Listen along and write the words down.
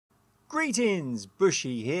Greetings,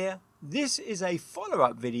 Bushy here. This is a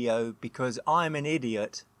follow-up video because I'm an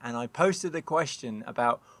idiot and I posted a question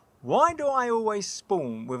about why do I always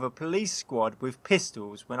spawn with a police squad with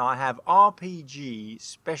pistols when I have RPG,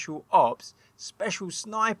 special ops, special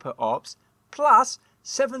sniper ops, plus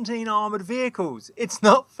 17 armoured vehicles. It's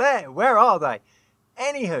not fair. Where are they?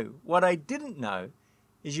 Anywho, what I didn't know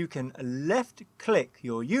is you can left click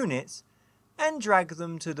your units and drag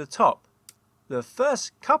them to the top. The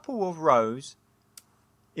first couple of rows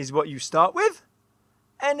is what you start with,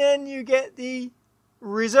 and then you get the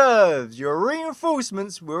reserves. Your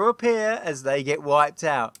reinforcements will appear as they get wiped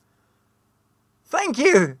out. Thank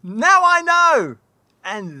you! Now I know!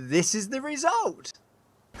 And this is the result.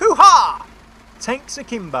 Hoo-ha! Tanks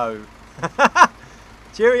akimbo.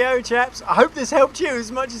 Cheerio chaps, I hope this helped you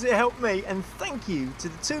as much as it helped me, and thank you to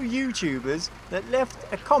the 2 YouTubers that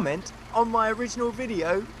left a comment on my original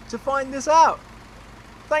video to find this out.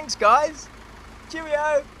 Thanks guys,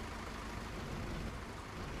 cheerio!